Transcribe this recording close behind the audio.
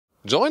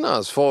Join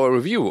us for a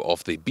review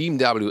of the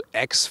BMW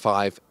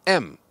X5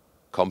 M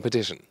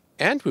Competition.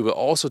 And we will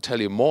also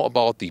tell you more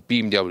about the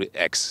BMW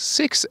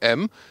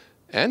X6M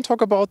and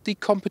talk about the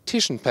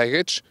competition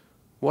package,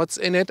 what's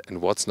in it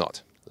and what's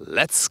not.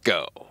 Let's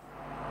go!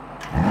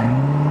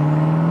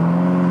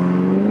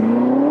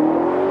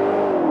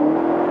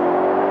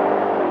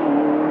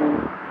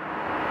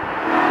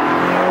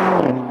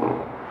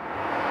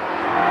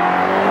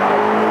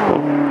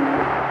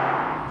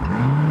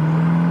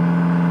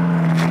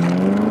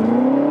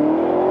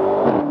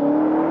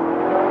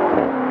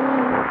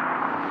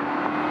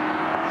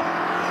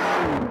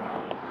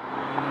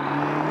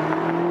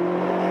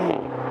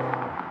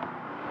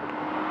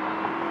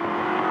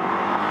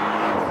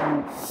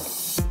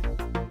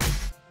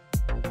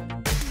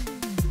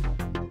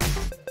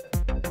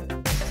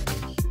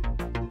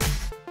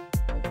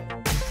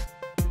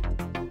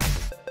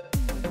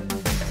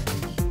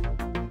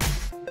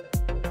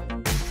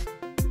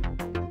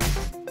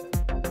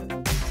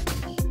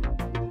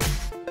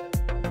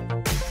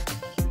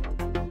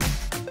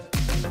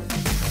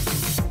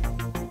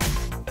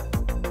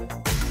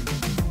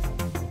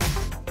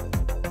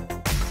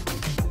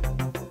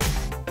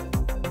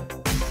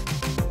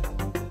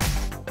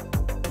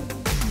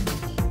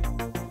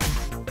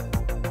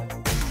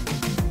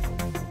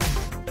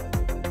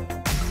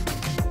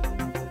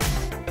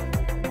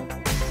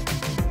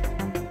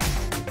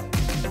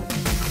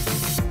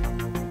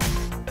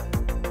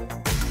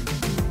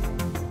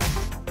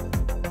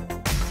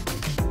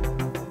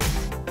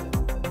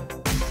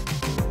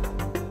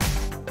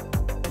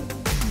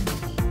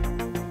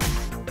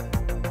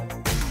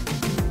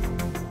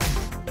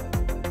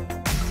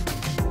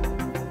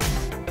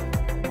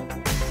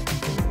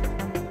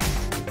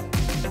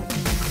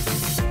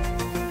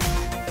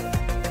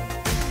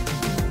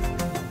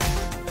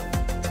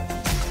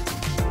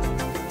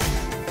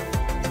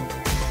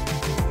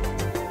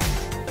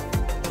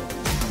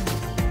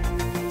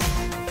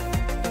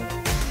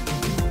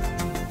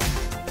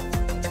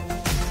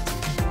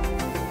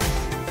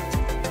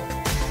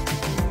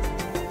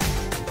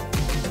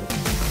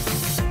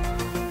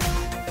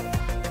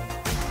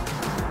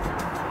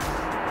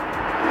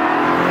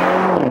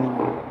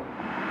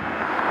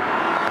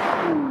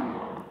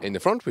 In the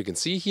front we can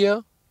see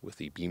here with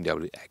the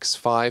BMW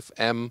X5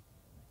 M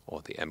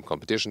or the M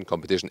Competition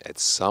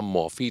adds some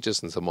more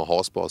features and some more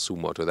horsepower,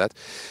 zoom more to that.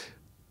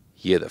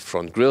 Here the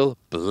front grille,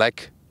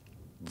 black,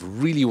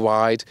 really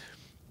wide,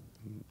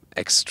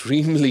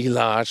 extremely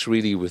large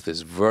really with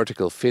this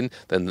vertical fin.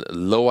 Then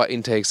lower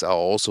intakes are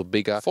also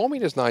bigger.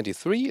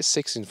 4,93 m,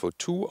 16 foot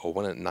 2 or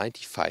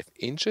 195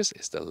 inches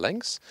is the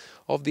length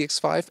of the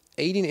X5.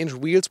 18-inch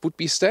wheels would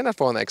be standard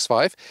for an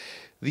X5.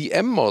 The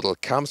M model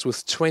comes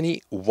with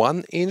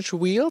 21-inch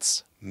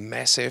wheels,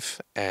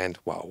 massive, and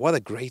wow, what a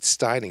great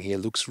styling here.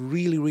 Looks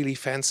really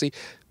fancy.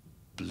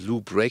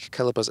 Blue brake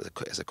calipers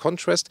as a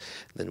contrast.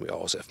 Then we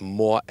also have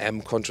more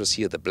M contrast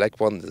here. The black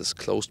one, this is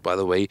closed by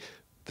the way.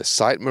 The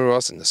side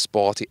mirrors in a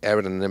sporty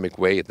aerodynamic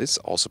way. This is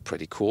also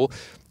pretty cool.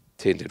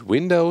 Tinted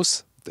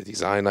windows.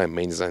 The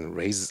main design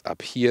raises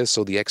up here.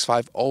 So the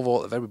X5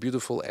 overall a very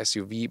beautiful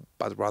SUV,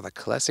 but rather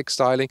classic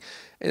styling.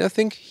 And I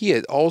think here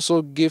it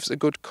also gives a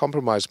good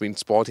compromise between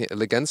sporty and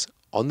elegance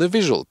on the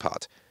visual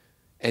part.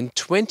 And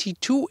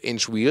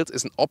 22-inch wheels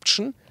is an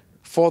option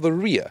for the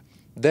rear.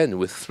 Then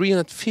with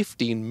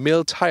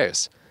 315mm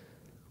tires.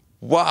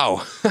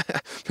 Wow,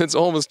 that's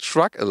almost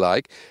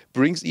truck-alike.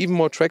 Brings even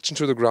more traction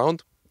to the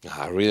ground.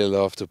 I really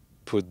love to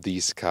put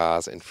these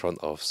cars in front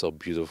of so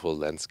beautiful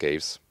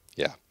landscapes.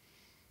 Yeah.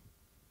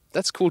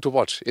 That's cool to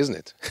watch, isn't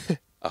it?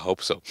 I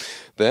hope so.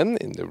 Then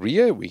in the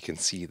rear we can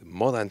see the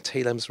modern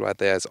tail lamps right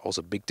there. It's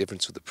also a big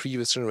difference to the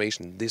previous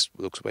generation. This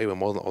looks way more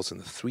modern also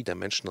in the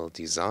three-dimensional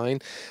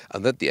design.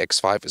 And that the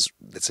X5 is,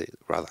 let's say,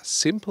 rather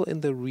simple in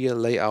the rear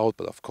layout,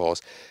 but of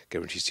course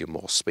guarantees you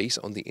more space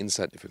on the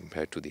inside if you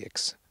compare it to the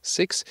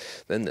X6.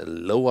 Then the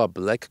lower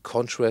black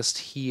contrast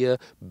here,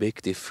 big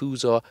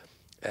diffuser,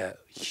 a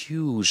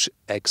huge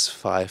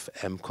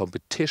X5M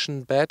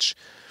Competition badge,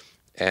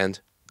 and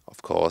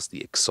of course,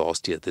 the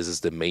exhaust here, this is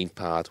the main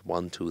part,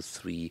 1, 2,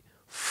 3,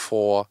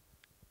 4,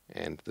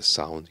 and the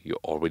sound, you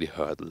already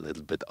heard a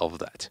little bit of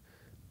that.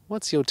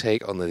 What's your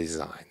take on the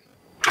design?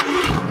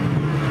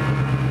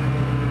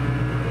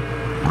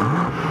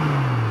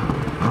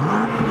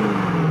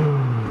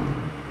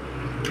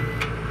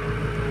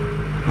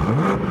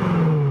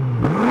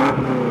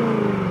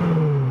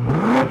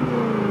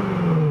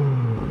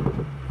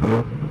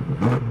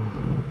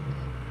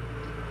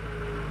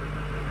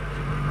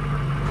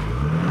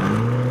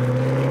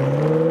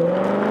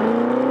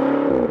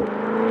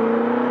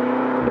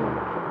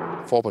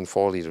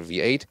 4.4-liter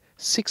V8,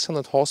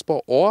 600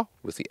 horsepower, or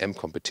with the M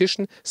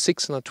Competition,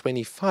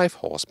 625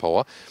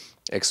 horsepower.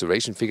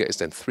 Acceleration figure is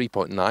then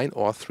 3.9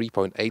 or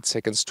 3.8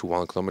 seconds to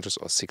 100 kilometers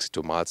or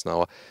 62 miles an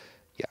hour.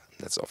 Yeah,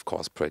 that's of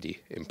course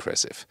pretty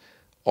impressive.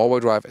 All-wheel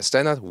drive is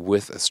standard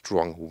with a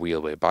strong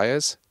wheelway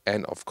bias,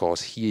 and of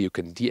course here you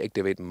can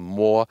deactivate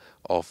more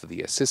of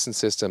the assistance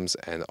systems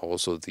and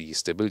also the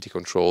stability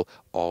control,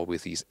 all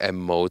with these M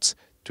modes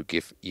to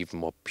give even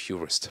more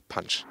purist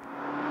punch.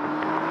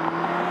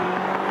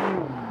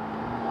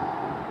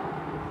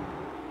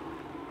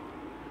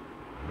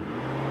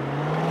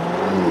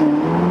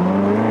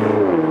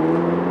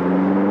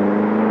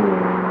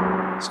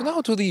 So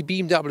now to the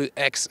BMW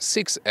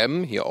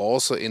X6M, here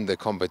also in the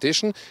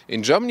competition.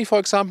 In Germany, for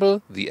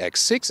example, the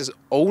X6 is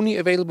only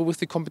available with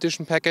the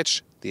competition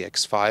package. The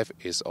X5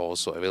 is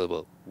also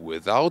available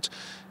without.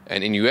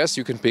 And in US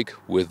you can pick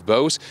with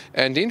both.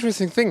 And the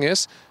interesting thing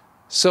is,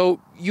 so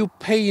you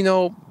pay, you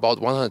know, about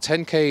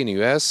 110k in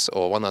US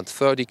or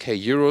 130k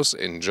euros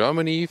in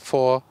Germany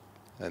for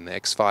an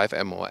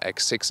X5M or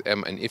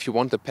X6M. And if you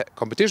want the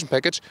competition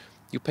package,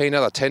 you pay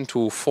another 10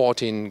 to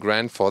 14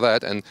 grand for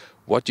that. And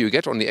what do you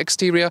get on the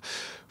exterior?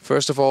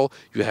 First of all,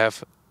 you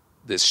have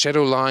this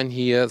shadow line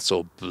here,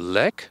 so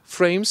black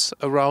frames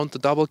around the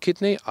double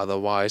kidney,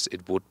 otherwise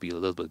it would be a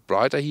little bit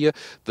brighter here.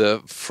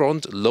 The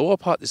front lower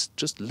part is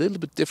just a little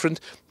bit different.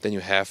 Then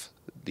you have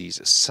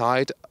these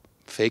side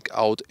fake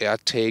out air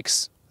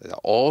takes that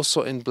are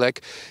also in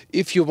black.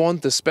 If you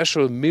want the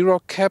special mirror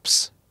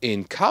caps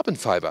in carbon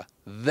fiber,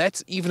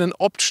 that's even an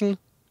option,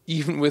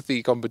 even with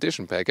the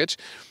competition package.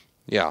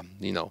 Yeah,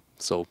 you know,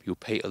 so you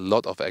pay a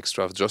lot of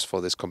extra just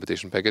for this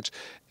competition package.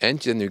 And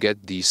then you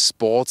get the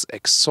sports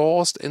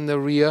exhaust in the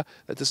rear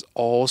that is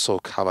also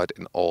covered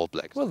in all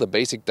black. Well, the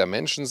basic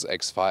dimensions,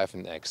 X5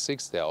 and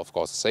X6, they are of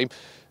course the same.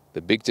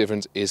 The big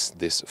difference is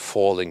this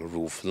falling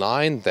roof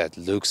line that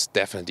looks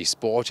definitely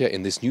sportier.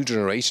 In this new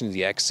generation,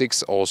 the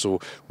X6, also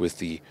with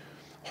the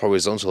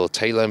horizontal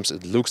tail lamps,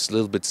 it looks a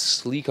little bit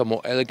sleeker,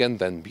 more elegant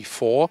than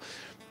before.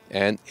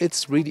 And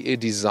it's really a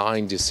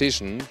design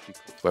decision.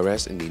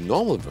 Whereas in the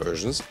normal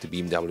versions, the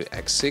BMW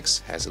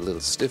X6 has a little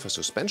stiffer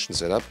suspension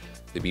setup,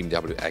 the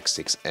BMW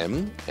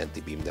X6M and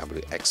the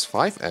BMW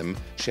X5M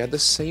share the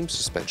same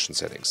suspension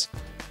settings.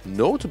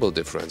 Notable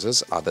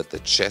differences are that the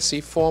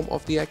chassis form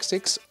of the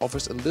X6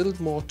 offers a little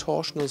more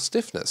torsional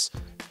stiffness.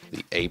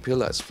 The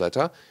A-pillar is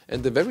flatter,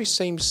 and the very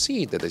same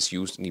seat that is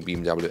used in the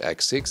BMW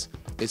X6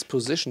 is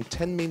positioned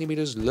 10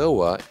 mm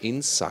lower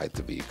inside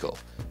the vehicle.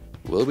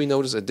 Will we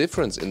notice a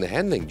difference in the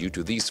handling due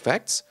to these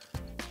facts?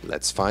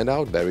 Let's find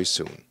out very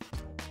soon.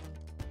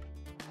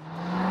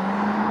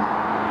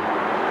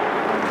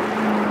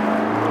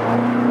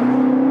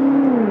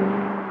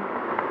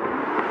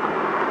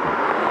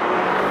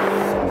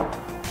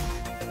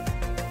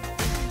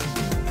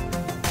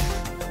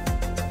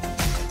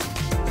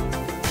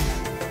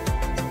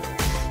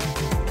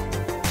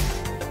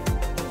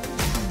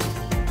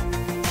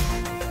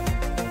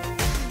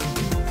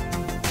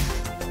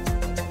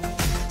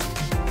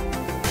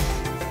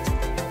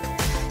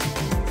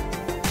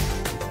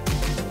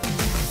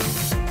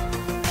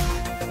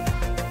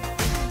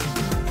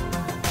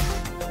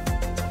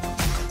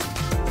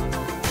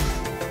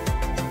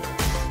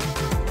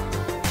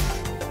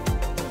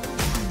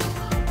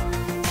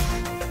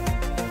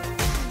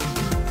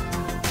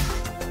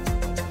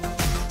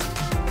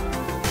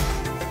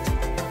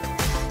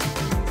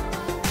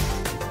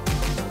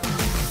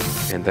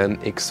 And then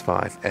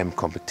X5M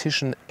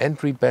Competition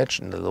entry badge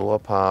in the lower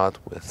part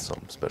with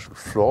some special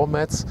floor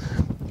mats.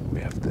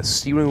 We have the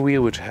steering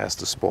wheel, which has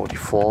the sporty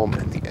form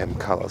and the M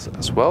colors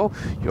as well.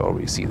 You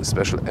already see the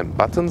special M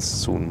buttons,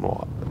 soon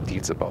more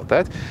details about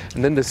that.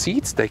 And then the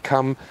seats, they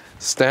come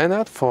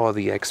standard for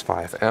the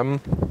X5M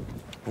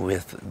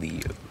with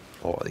the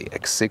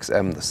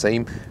X6M, the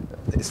same.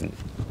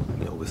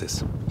 With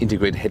this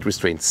integrated head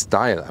restraint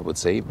style, I would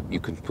say, you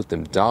can put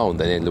them down,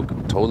 then they look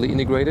totally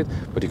integrated,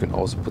 but you can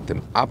also put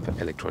them up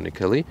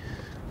electronically.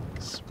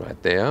 It's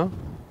right there,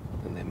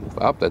 and they move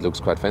up. That looks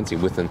quite fancy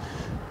with an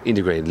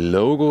integrated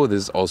logo.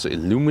 This is also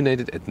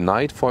illuminated at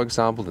night, for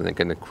example, then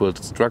again a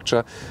quilted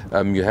structure.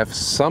 You have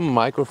some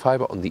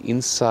microfiber on the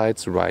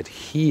insides right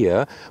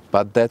here,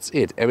 but that's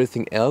it.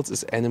 Everything else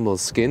is animal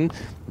skin.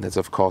 That's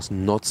of course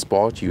not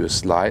sport. You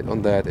slide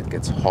on that, it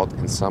gets hot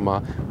in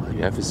summer.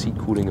 You have a seat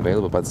cooling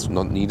available, but it's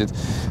not needed.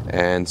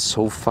 And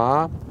so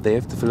far they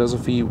have the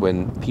philosophy,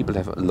 when people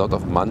have a lot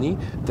of money,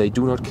 they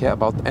do not care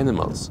about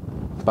animals.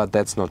 But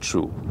that's not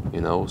true,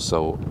 you know,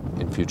 so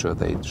in future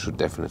they should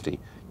definitely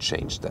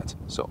change that.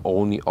 So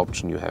only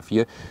option you have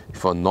here.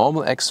 For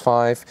normal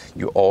X5,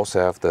 you also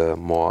have the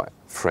more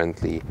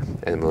friendly,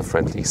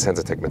 animal-friendly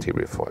Sensatec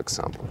material, for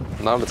example.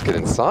 Now let's get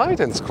inside,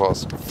 and it's of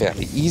course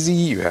fairly easy.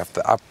 You have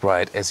the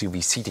upright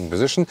SUV seating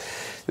position.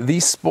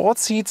 These sport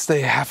seats,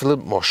 they have a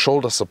little more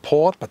shoulder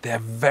support, but they are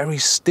very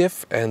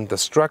stiff, and the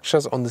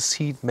structures on the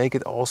seat make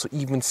it also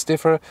even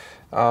stiffer.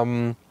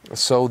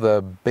 So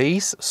the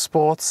base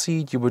sport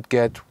seat you would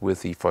get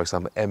with the, for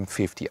example,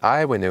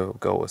 M50i, when you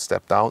go a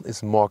step down,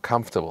 is more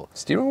comfortable.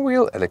 Steering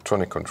wheel,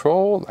 electronic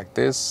control, like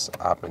this,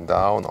 up and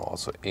down,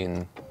 also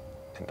in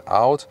and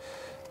out.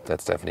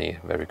 That's definitely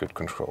very good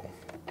control.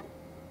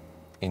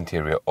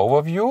 Interior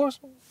overview,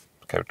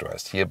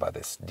 characterized here by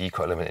this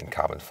deco element in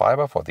carbon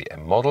fiber for the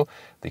M model.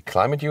 The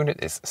climate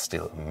unit is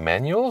still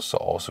manual, so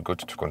also good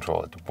to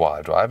control it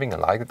while driving. I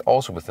like it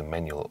also with the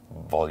manual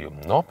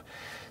volume knob.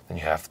 Then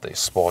you have the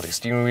sporty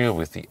steering wheel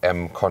with the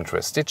M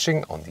contrast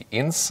stitching on the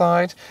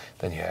inside.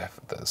 Then you have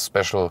the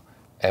special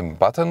M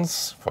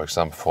buttons, for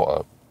example, for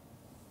a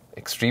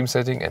extreme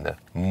setting and a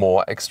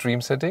more extreme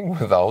setting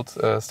without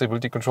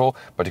stability control,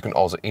 but you can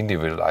also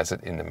individualize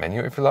it in the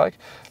menu if you like.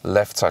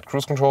 Left side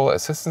cruise control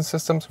assistance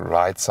systems,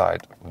 right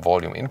side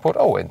volume input.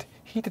 Oh, and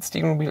heated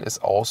steering wheel is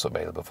also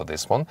available for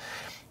this one.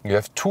 You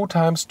have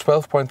 2x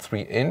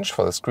 12.3 inch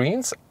for the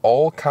screens,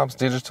 all comes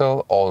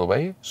digital all the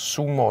way,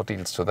 soon more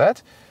details to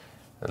that.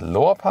 The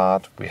lower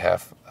part we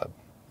have a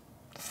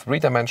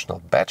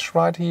 3-dimensional badge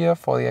right here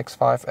for the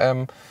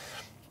X5M.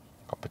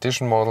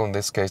 Competition model in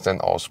this case, then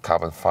also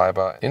carbon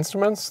fiber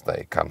instruments.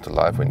 They come to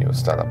life when you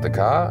start up the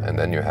car, and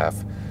then you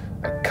have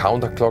a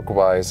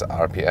counterclockwise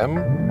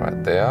RPM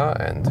right there,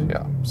 and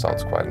yeah,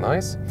 sounds quite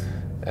nice.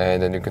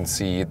 And then you can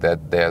see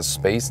that there's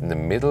space in the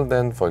middle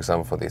then, for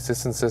example, for the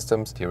assistance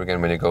systems. Here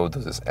again, when you go to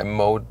this M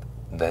mode,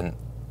 then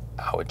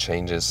how it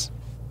changes,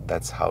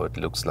 that's how it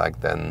looks like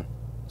then.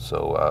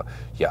 So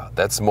yeah,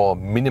 that's more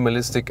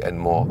minimalistic and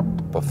more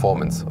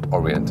performance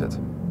oriented.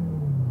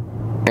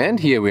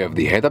 And here we have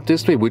the head-up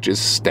display, which is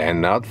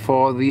standard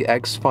for the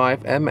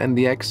X5M and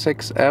the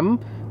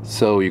X6M.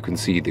 So you can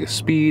see the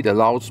speed,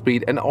 allowed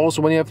speed, and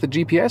also when you have the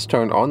GPS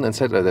turned on and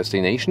set a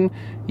destination,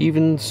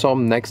 even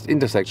some next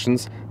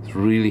intersections, it's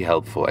really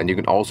helpful. And you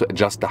can also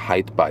adjust the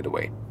height, by the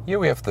way. Here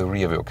we have the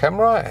rear view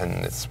camera,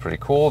 and it's pretty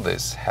cool.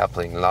 This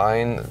happening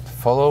line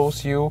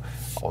follows you.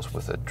 Also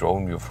with a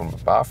drone view from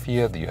above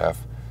here, you have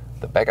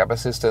the backup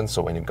assistance,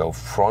 so when you go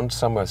front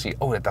somewhere, see,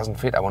 oh, that doesn't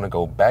fit, I want to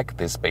go back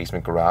this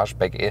basement garage,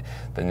 back in,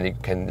 then you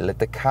can let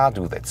the car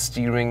do that.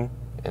 Steering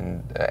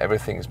and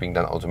everything is being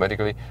done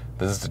automatically.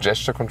 This is the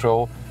gesture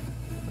control.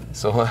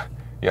 So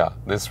yeah,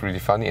 this is really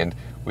funny, and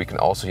we can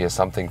also hear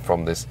something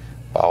from this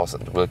Bowers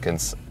 &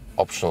 Wilkins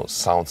optional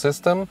sound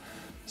system.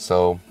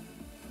 So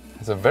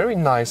it's a very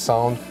nice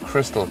sound,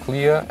 crystal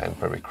clear and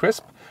very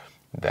crisp.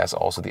 There's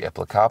also the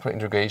Apple CarPlay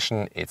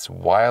integration. It's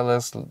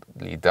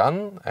wirelessly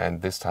done,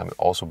 and this time it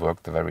also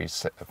worked the very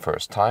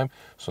first time,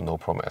 so no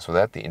problem as for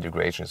that. The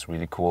integration is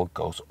really cool,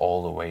 goes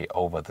all the way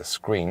over the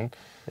screen.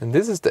 And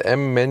this is the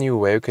M menu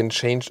where you can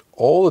change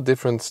all the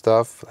different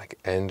stuff like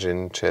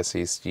engine,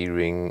 chassis,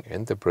 steering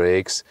and the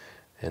brakes,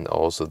 and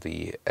also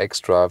the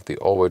X-Drive, the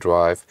all-wheel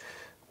drive.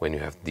 When you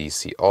have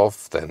DC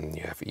off, then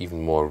you have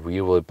even more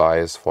rear-wheel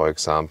bias, for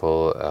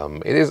example.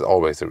 It is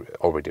always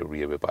already a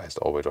rear-wheel biased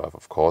all-wheel drive,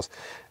 of course.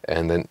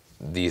 And then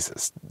these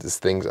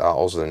things are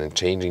also then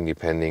changing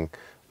depending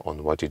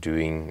on what you're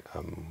doing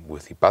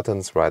with the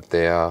buttons right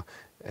there.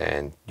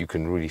 And you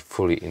can really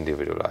fully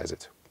individualize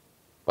it.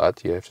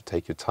 But you have to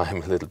take your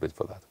time a little bit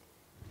for that.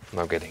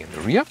 Now getting in the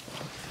rear.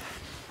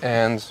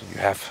 And you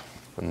have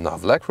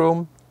enough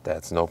legroom.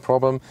 That's no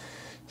problem.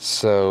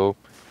 So,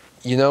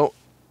 you know,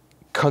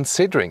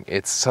 considering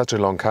it's such a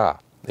long car,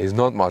 there's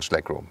not much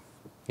legroom.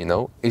 You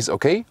know, is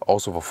okay,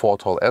 also for 4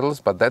 tall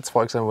adults, but that's,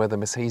 for example, where the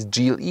Mercedes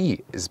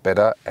GLE is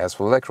better as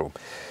for legroom.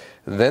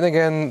 Then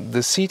again,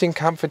 the seating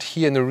comfort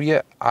here in the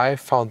rear I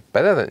found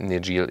better than in the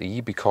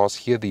GLE, because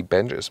here the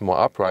bench is more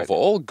upright.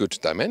 Overall, good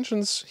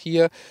dimensions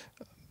here.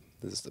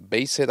 This is the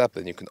base setup,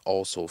 then you can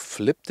also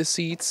flip the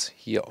seats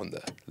here on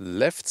the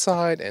left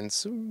side, and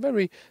it's a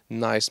very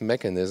nice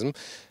mechanism.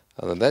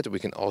 Other than that, we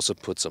can also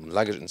put some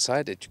luggage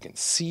inside that you can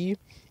see,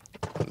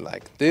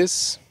 like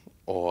this,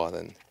 or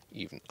then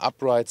even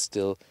upright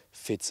still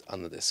fits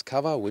under this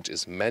cover, which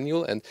is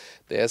manual, and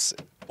there's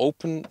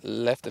open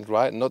left and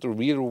right, not a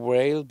rear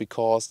rail,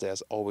 because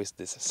there's always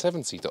this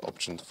 7-seater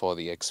option for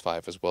the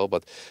X5 as well.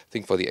 But I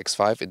think for the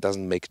X5 it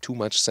doesn't make too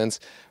much sense,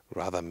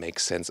 rather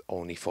makes sense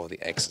only for the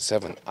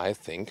X7, I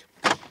think.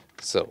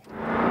 So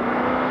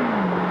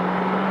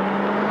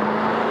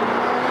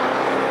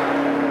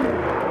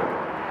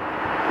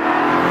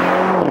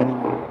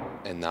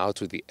and now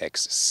to the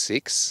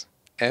X6M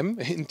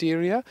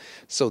interior.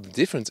 So the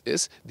difference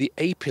is the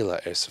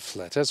A-pillar is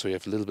flatter, so you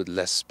have a little bit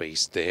less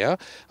space there.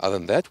 Other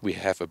than that, we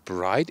have a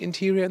bright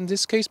interior in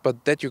this case,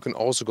 but that you can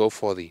also go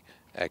for the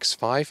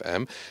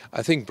X5M.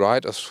 I think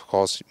bright, of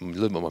course, a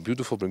little bit more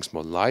beautiful, brings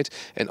more light,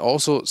 and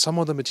also some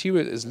of the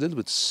material is a little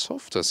bit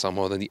softer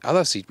somehow than the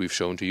other seat we've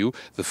shown to you.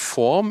 The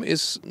form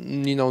is,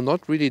 you know,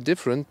 not really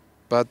different,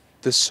 but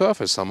the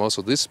surface somehow,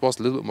 so this was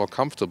a little bit more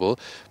comfortable.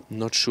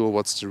 Not sure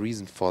what's the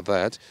reason for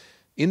that.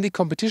 In the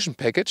competition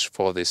package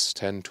for this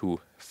 10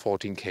 to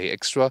 14K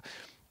extra,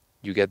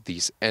 you get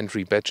these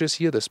entry badges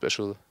here, the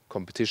special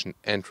competition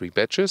entry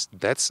badges.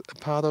 That's a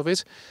part of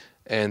it.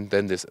 And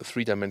then this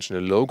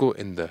 3-dimensional logo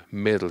in the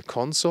middle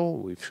console,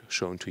 we've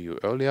shown to you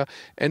earlier.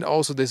 And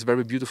also this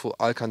very beautiful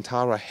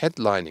Alcantara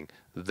headlining.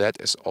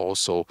 That is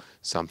also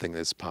something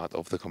that's part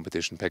of the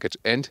competition package.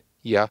 And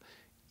yeah,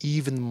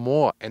 even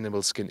more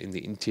animal skin in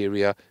the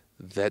interior.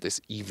 That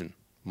is even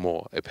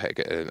more a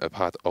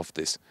part of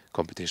this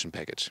competition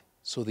package.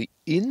 So the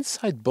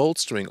inside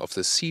bolstering of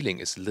the ceiling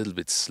is a little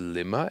bit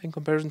slimmer in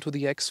comparison to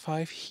the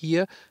X5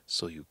 here.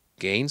 So you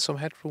gain some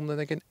headroom then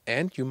again,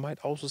 and you might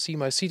also see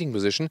my seating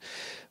position.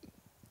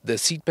 The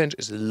seat bench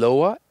is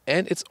lower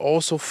and it's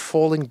also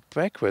falling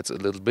backwards a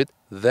little bit.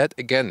 That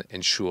again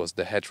ensures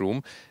the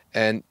headroom.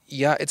 And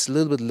yeah, it's a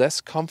little bit less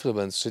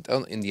comfortable than sit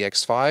on in the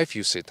X5.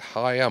 You sit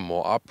higher,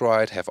 more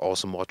upright, have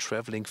also more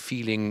traveling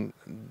feeling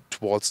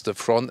towards the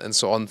front and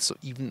so on. So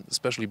even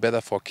especially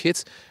better for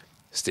kids.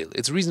 Still,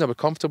 it's reasonably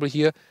comfortable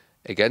here.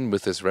 Again,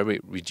 with this very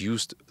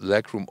reduced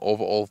legroom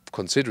overall,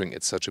 considering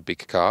it's such a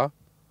big car.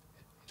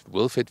 It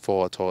will fit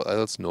for tall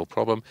adults, no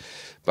problem.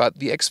 But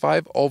the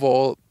X5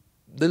 overall,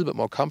 a little bit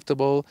more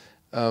comfortable.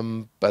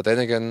 But then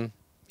again,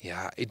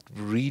 yeah, it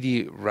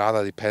really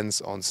rather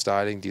depends on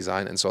styling,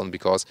 design and so on,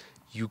 because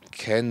you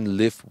can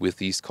live with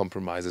these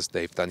compromises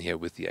they've done here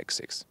with the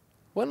X6.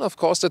 Well, of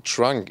course, the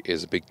trunk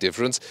is a big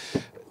difference.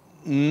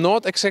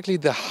 Not exactly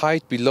the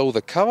height below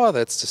the cover,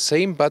 that's the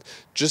same, but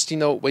just, you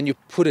know, when you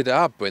put it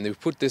up, when you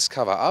put this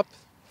cover up,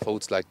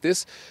 folds like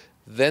this,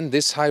 then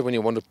this height, when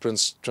you want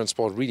to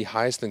transport really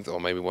high things, or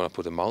maybe want to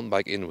put a mountain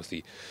bike in with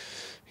the,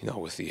 you know,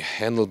 with the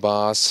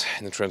handlebars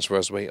in a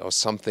transverse way or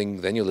something,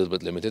 then you're a little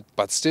bit limited.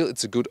 But still,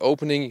 it's a good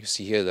opening. You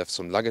see here, they have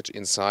some luggage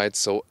inside.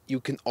 So you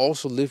can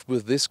also live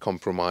with this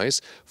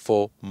compromise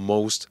for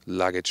most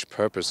luggage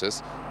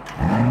purposes.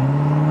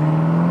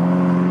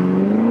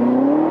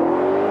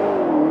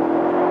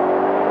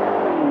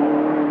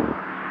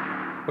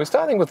 We're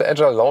starting with the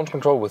agile launch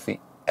control with the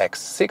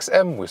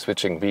X6M. We're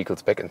switching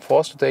vehicles back and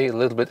forth today a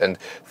little bit. And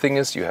thing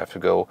is, you have to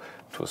go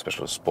to a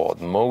special sport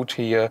mode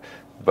here.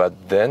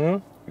 But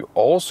then you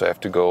also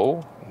have to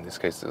go, in this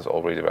case it's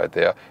already right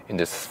there, in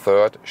this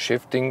third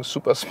shifting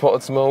super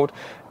sports mode.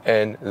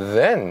 And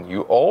then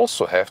you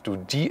also have to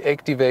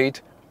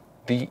deactivate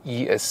the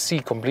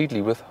ESC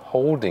completely with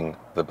holding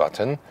the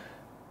button.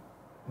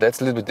 That's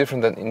a little bit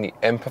different than in the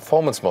M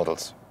performance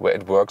models, where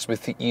it works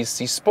with the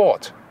ESC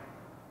Sport.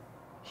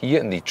 Here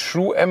in the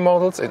true M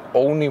models, it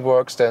only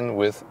works then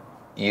with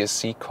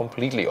ESC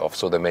completely off.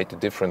 So they made the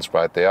difference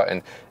right there.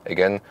 And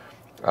again,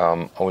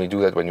 only do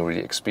that when you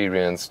really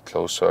experience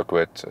closed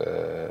circuit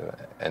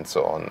and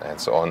so on and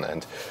so on.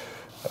 And,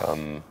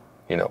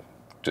 you know,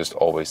 just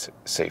always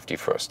safety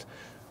first.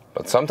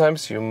 But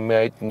sometimes you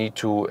might need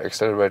to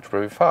accelerate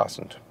very fast,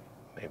 and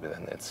maybe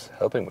then it's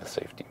helping with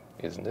safety,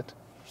 isn't it?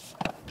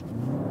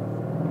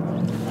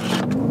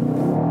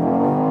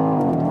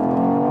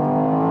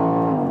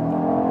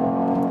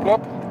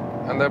 Plop,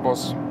 and that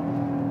was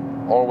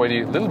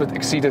already a little bit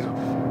exceeded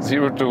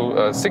 0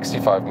 to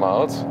 65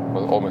 miles,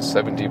 well almost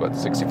 70, but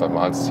 65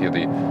 miles is here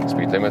the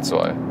speed limit, so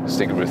I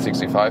stick with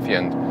 65 here,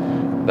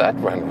 and that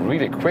went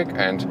really quick.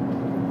 And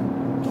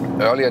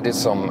earlier I did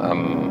some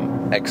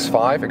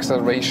X5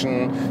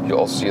 acceleration. You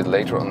also see it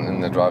later on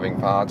in the driving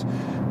part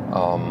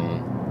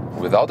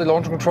without the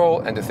launch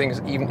control. And the thing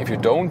is, even if you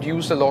don't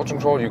use the launch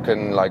control, you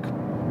can like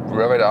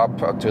rev it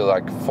up until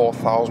like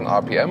 4,000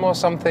 RPM or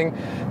something.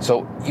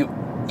 So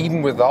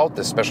even without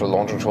the special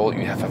launch control,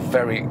 you have a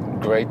very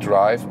great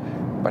drive.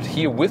 But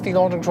here with the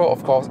launch control,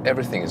 of course,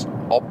 everything is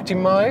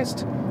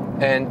optimized,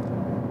 and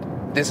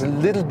there's a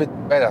little bit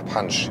better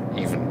punch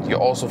even. You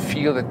also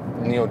feel that,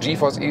 you know,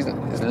 G-force is a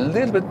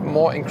little bit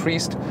more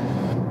increased.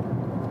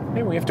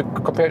 Maybe we have to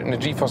compare it in the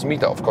G-force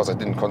meter. Of course, I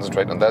didn't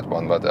concentrate on that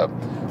one, but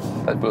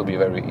that will be a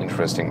very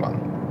interesting one.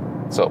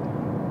 So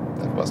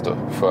that was the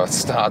first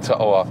start to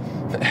our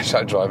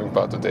agile driving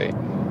part today.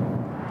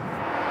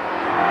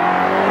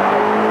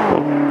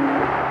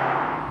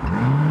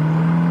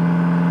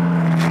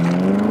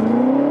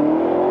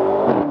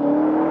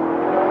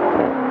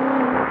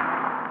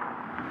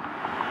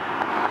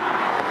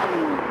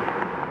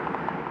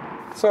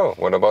 So,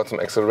 what about some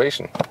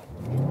acceleration?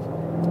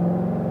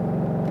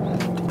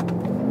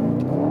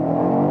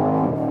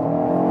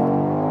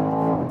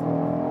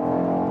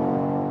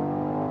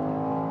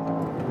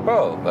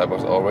 Well, that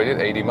was already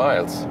at 80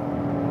 miles.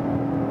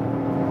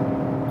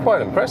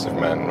 Quite impressive,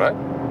 man, right?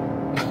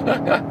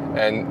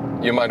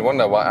 And you might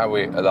wonder, why are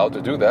we allowed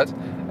to do that?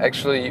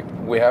 Actually,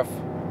 we have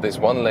this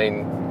one lane,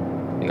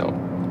 you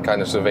know,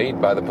 kind of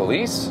surveyed by the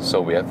police, so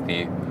we have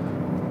the,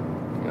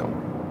 you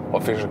know,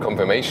 official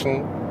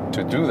confirmation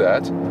to do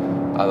that.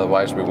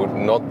 Otherwise we would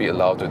not be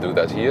allowed to do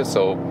that here.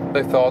 So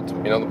they thought,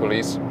 you know, the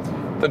police,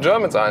 the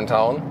Germans are in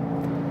town,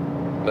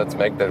 let's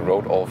make that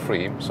road all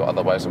free. So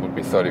otherwise it would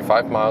be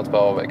 35 miles per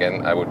hour.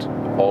 Again, I would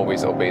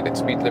always obey that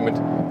speed limit.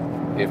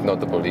 If not,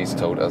 the police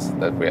told us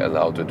that we're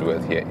allowed to do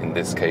it here in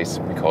this case,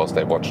 because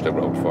they watch the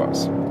road for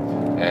us.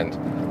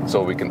 And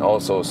so we can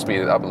also speed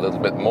it up a little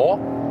bit more.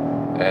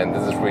 And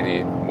this is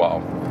really,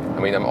 wow.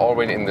 I mean, I'm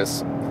already in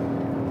this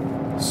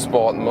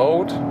sport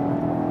mode,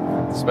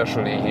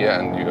 especially here,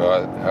 and you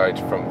heard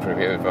from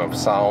here from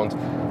sound,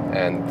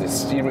 and the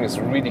steering is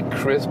really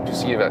crisp. You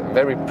see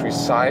very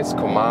precise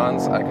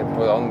commands I can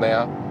put on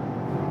there.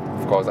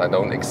 Of course, I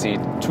don't exceed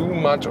too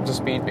much of the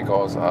speed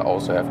because I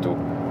also have to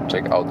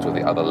check out to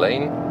the other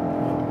lane.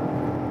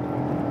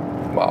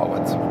 Wow,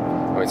 but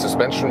I mean,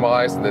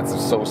 suspension-wise, that's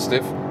so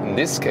stiff. In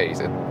this case,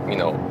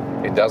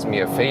 it does me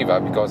a favor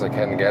because I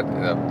can get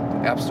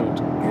an absolute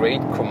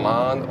great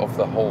command of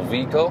the whole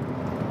vehicle.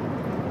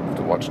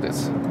 To watch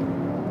this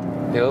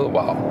hill,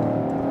 wow,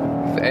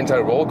 The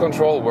anti-roll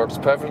control works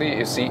perfectly.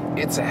 You see,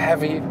 it's a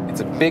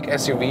big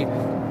SUV,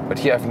 but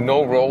here I have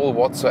no roll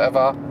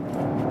whatsoever.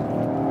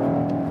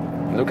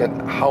 Look at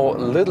how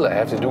little I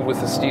have to do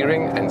with the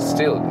steering and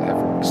still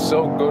have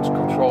so good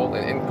control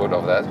and input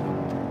of that.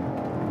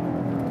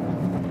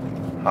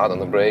 Hard on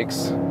the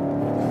brakes.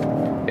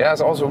 Yeah,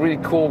 it's also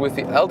really cool with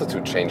the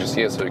altitude changes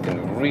here, so you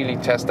can really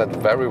test that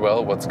very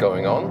well, what's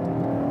going on.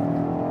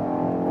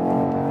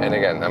 And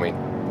again, I mean,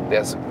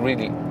 there's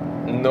really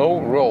no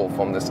roll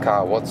from this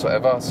car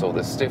whatsoever, so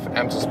the stiff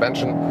M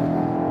suspension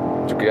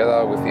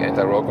together with the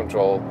anti-roll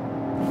control,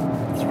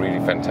 it's really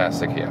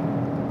fantastic here.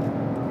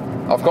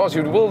 Of course,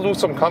 you will lose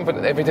some comfort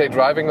in everyday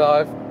driving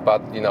life,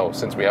 but you know,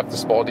 since we have the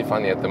Sporty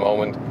Funny at the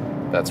moment,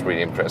 that's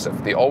really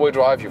impressive. The all-wheel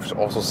drive, you've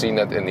also seen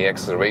that in the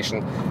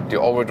acceleration. The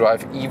all-wheel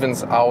drive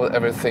evens out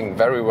everything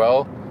very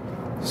well.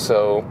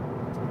 So,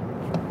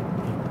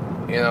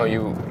 you know,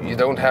 you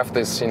don't have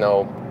this, you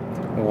know,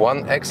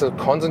 one axle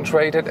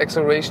concentrated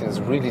acceleration. It's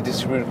really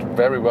distributed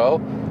very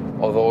well.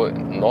 Although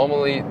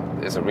normally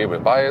there's a rear wheel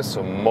bias,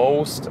 so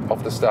most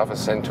of the stuff is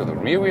sent to the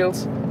rear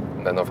wheels.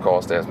 And then of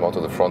course there's more to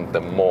the front,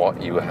 the more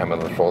you hammer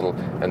the throttle,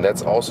 and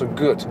that's also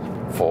good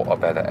for a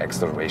better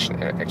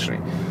acceleration actually.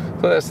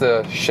 So there's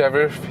the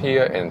sheriff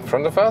here in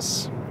front of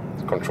us,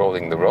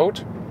 controlling the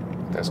road.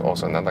 There's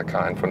also another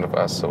car in front of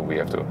us, so we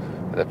have to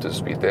adapt to the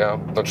speed there.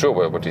 Not sure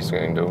what he's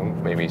going to do.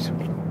 Maybe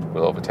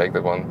we'll overtake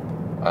that one.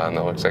 I don't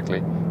know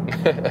exactly.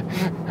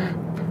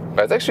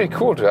 But it's actually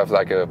cool to have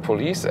like a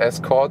police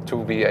escort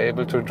to be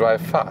able to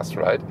drive fast,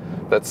 right?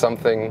 That's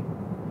something,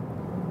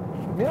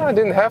 yeah, I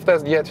didn't have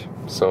that yet.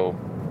 So,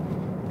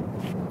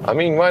 I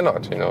mean, why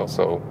not, you know?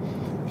 So,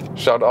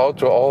 shout out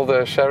to all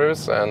the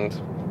sheriffs and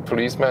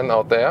policemen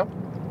out there.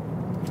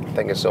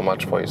 Thank you so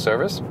much for your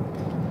service.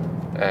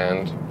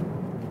 And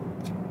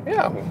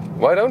yeah,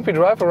 why don't we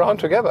drive around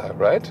together,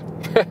 right?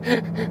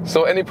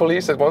 So any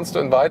police that wants to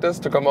invite us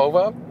to come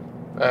over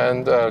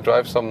and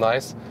drive some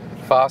nice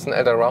fast and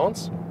adder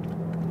rounds,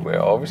 we're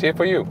always here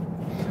for you.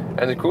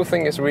 And the cool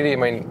thing is really, I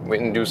mean, we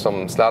can do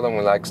some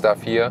slalom-like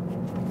stuff here.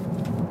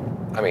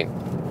 I mean,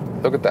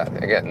 look at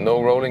that. Again,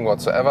 no rolling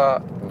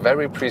whatsoever,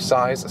 very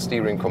precise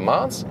steering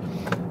commands.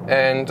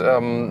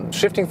 And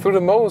shifting through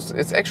the modes,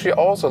 it's actually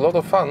also a lot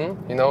of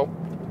fun. You know,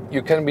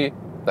 you can be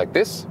like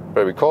this,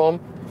 very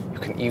calm. You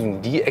can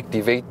even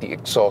deactivate the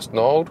exhaust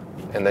mode,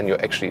 and then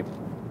you're actually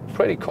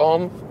pretty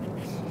calm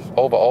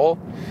overall.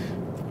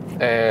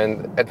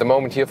 And at the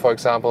moment here, for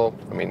example,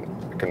 I mean,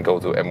 you can go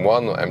to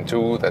M1 or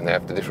M2, then they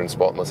have the different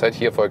sport modes.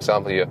 Here, for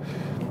example, here,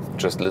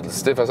 just a little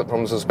stiffer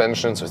from the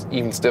suspension, so it's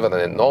even stiffer than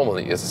it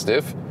normally is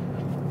stiff.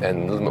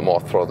 And a little bit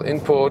more throttle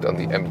input. On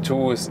the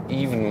M2 is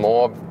even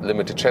more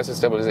limited chassis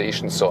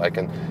stabilization, so I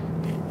can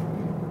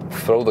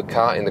throw the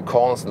car in the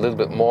corners a little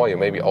bit more. You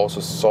maybe also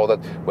saw that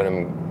when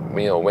I'm,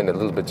 you know, went a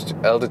little bit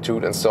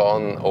altitude and so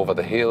on over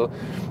the hill.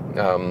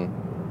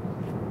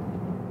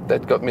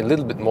 That got me a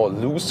little bit more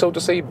loose, so to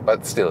say,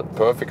 but still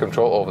perfect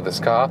control over this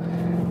car.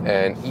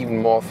 And even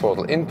more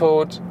throttle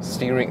input.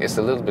 Steering is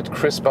a little bit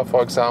crisper,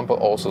 for example.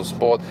 Also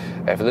sport,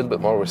 I have a little bit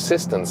more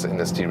resistance in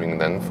the steering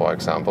then, for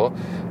example.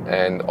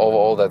 And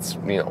overall, that's,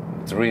 you know,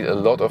 it's really a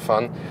lot of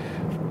fun.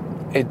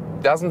 It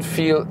doesn't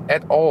feel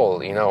at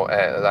all, you know,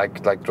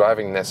 like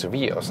driving an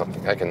SUV or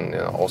something. I can, you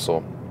know,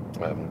 also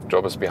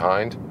drop us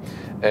behind.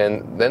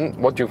 And then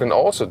what you can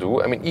also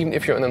do, I mean, even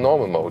if you're in a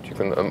normal mode, you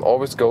can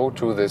always go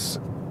to this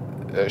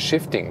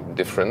shifting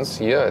difference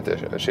here at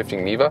the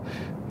shifting lever.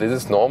 This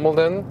is normal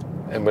then.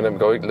 And when I'm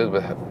going a little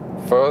bit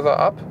further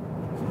up,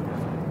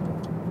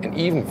 and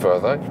even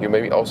further, you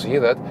maybe also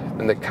hear that,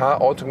 then the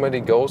car automatically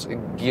goes a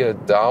gear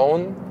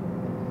down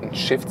and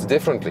shifts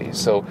differently.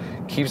 So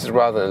keeps it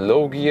rather in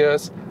low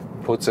gears,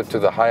 puts it to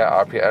the higher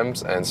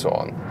RPMs and so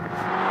on.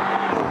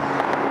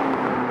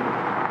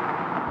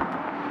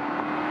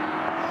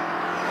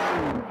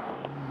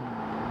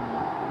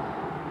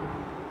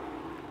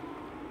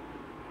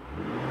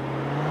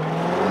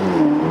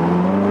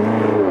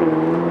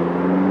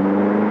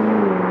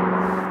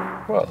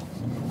 Well,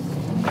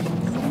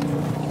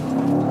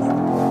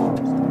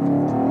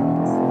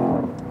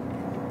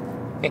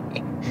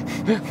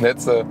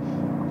 that's a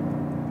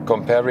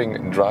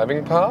comparing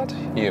driving part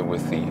here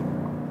with the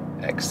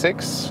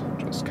X6.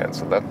 Just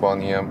cancel that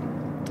one here.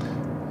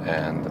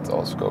 And let's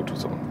also go to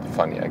some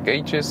funnier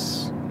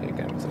gauges, here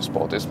again with the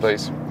sport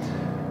displays.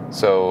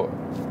 So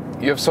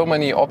you have so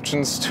many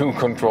options to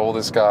control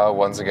this car.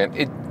 Once again,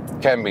 it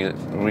can be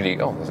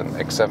really, oh, there's an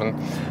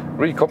X7,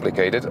 really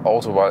complicated.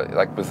 Also,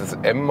 like with this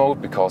M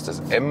mode, because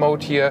this M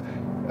mode here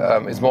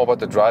is more about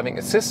the driving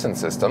assistance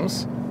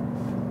systems.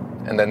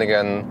 And then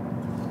again,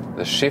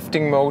 the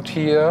shifting mode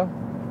here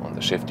on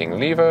the shifting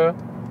lever,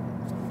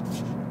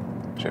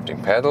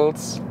 shifting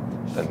pedals,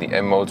 then the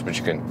M modes which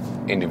you can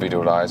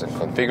individualize and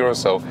configure.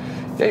 So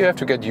yeah, you have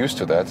to get used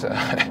to that.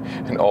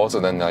 And also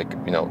then, like,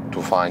 you know,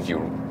 to find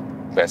your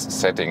best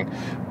setting.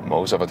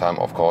 Most of the time,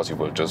 of course, you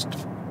will just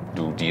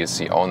do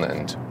DSC on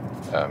and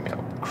you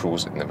know,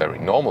 cruise in a very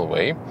normal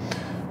way.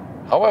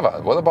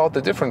 However, what about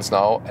the difference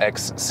now,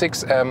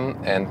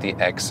 X6M and the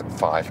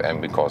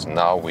X5M, because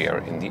now we are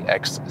in the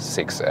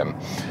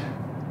X6M.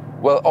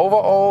 Well,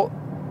 overall,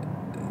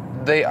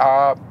 they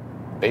are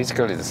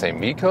basically the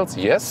same vehicles,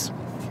 yes,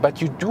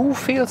 but you do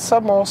feel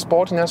some more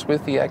sportiness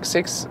with the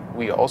X6.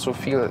 We also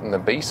feel it in the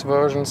base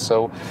version,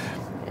 so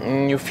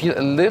you feel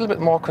a little bit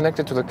more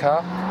connected to the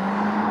car.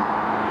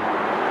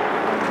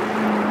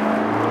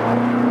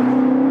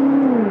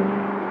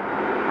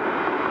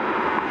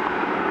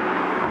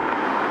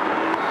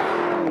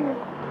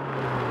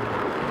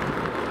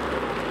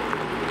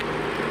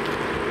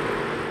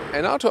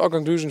 And now to our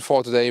conclusion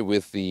for today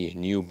with the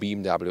new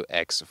BMW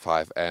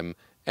X5M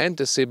and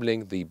the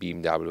sibling, the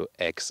BMW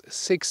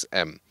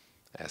X6M,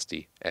 as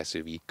the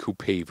SUV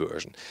coupe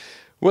version.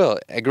 Well,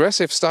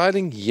 aggressive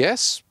styling,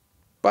 yes,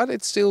 but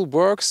it still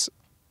works.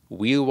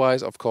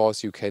 Wheel-wise, of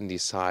course, you can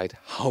decide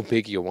how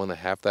big you want to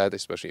have that,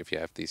 especially if you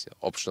have this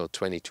optional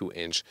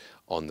 22-inch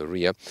on the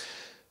rear.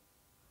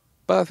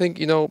 But I think,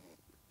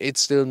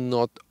 it's still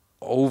not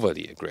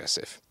overly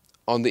aggressive.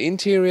 On the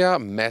interior,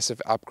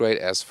 massive upgrade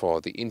as for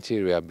the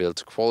interior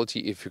build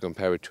quality if you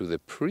compare it to the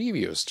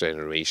previous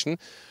generation.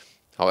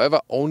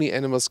 However, only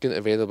animal skin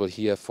available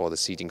here for the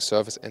seating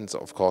surface, and it's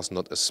of course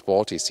not a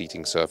sporty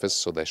seating surface,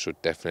 so they should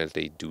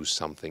definitely do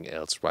something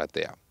else right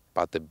there.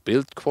 But the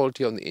build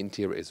quality on the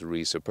interior is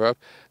really superb.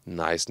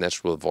 Nice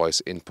natural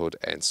voice input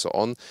and so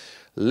on.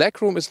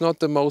 Legroom is not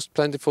the most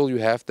plentiful you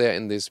have there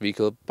in this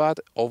vehicle, but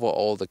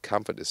overall the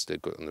comfort is still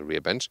good on the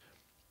rear bench.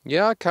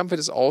 Yeah, comfort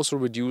is also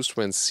reduced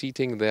when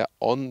seating there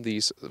on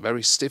these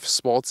very stiff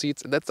sport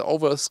seats. And that's the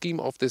overall scheme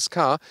of this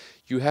car.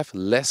 You have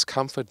less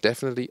comfort,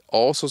 definitely.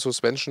 Also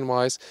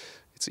suspension-wise,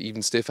 it's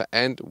even stiffer,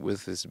 and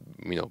with this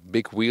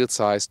big wheel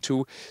size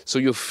too. So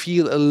you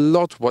feel a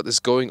lot what is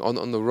going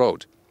on the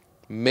road.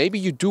 Maybe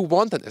you do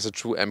want that as a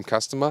true M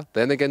customer.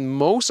 Then again,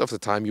 most of the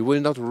time you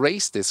will not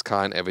race this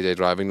car in everyday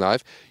driving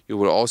life. You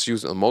will also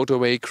use it on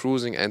motorway,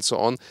 cruising and so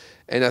on.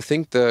 And I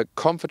think the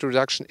comfort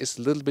reduction is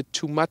a little bit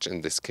too much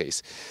in this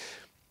case.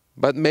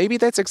 But maybe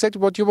that's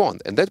exactly what you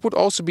want. And that would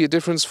also be a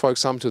difference, for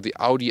example, to the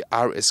Audi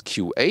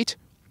RSQ8.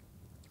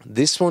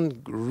 This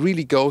one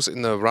really goes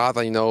in a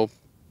rather,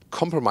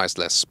 compromise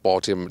less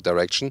sporty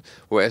direction,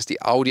 whereas the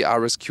Audi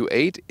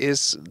RSQ8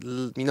 is,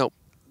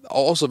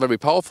 also very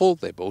powerful.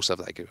 They both have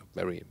like a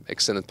very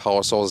extended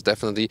power source,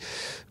 definitely.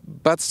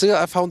 But still,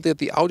 I found that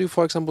the Audi,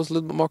 for example, was a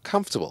little bit more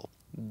comfortable.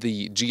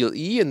 The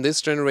GLE in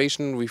this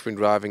generation, we've been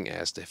driving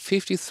as the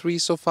 53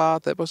 so far.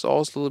 That was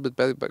also a little bit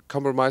better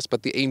compromised.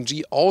 But the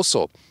AMG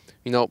also,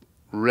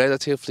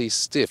 relatively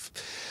stiff.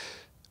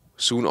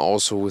 Soon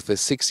also with the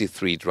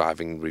 63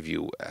 driving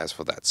review as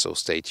for that. So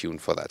stay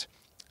tuned for that.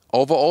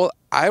 Overall,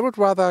 I would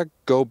rather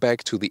go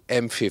back to the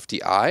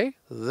M50i.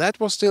 That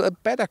was still a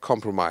better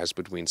compromise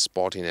between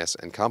sportiness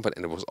and comfort,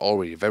 and it was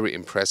already very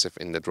impressive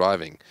in the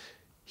driving.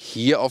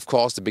 Here, of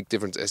course, the big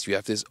difference is you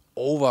have this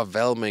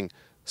overwhelming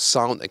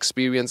sound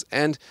experience,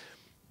 and,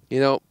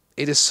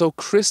 it is so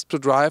crisp to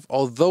drive,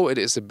 although it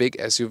is a big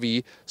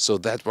SUV, so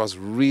that was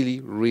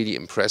really, really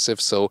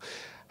impressive. So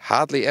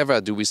hardly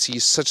ever do we see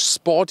such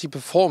sporty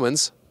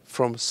performance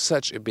from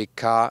such a big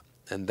car.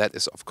 And that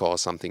is, of course,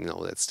 something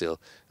that's still,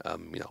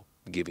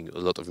 giving a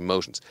lot of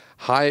emotions.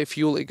 High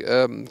fuel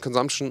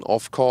consumption,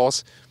 of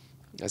course.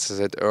 As I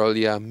said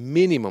earlier,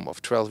 minimum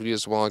of 12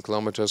 liters 100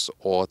 kilometers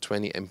or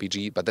 20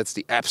 mpg. But that's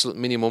the absolute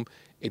minimum.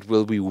 It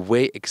will be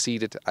way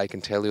exceeded, I can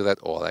tell you that,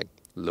 or like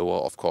lower,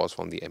 of course,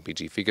 from the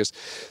mpg figures.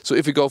 So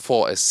if you go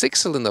for a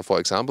 6-cylinder, for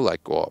example,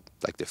 like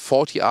the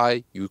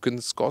 40i, you can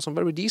score some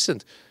very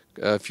decent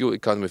fuel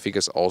economy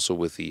figures also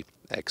with the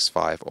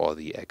X5 or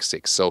the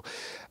X6. So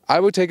I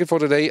would take it for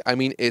today. I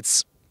mean,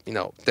 it's,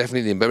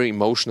 definitely a very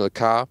emotional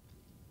car,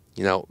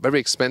 very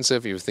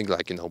expensive. You think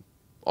like,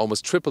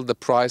 almost triple the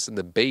price in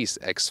the base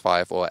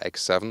X5 or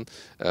X7,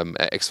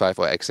 X5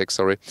 or X6,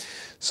 sorry.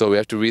 So we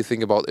have to really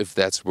think about if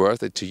that's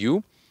worth it to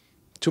you.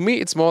 To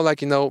me, it's more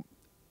like,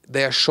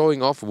 they are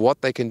showing off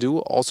what they can do,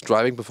 also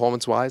driving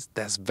performance-wise.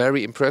 That's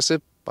very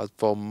impressive. But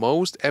for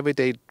most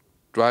everyday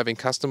driving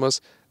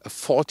customers, a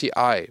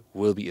 40i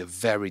will be a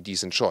very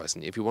decent choice.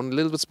 And if you want a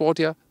little bit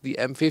sportier, the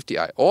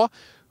M50i. Or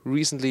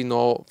recently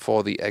now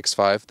for the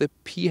X5, the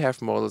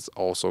PHEV model is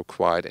also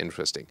quite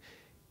interesting.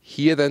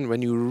 Here then,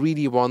 when you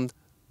really want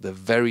the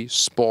very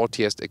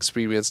sportiest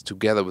experience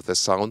together with the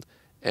sound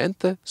and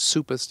the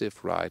super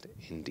stiff ride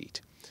indeed.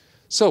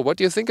 So what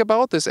do you think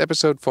about this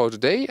episode for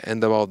today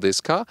and about this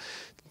car?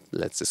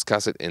 Let's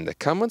discuss it in the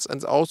comments.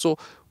 And also,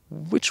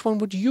 which one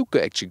would you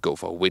actually go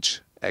for?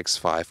 Which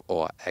X5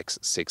 or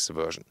X6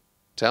 version?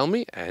 Tell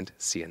me and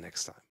see you next time.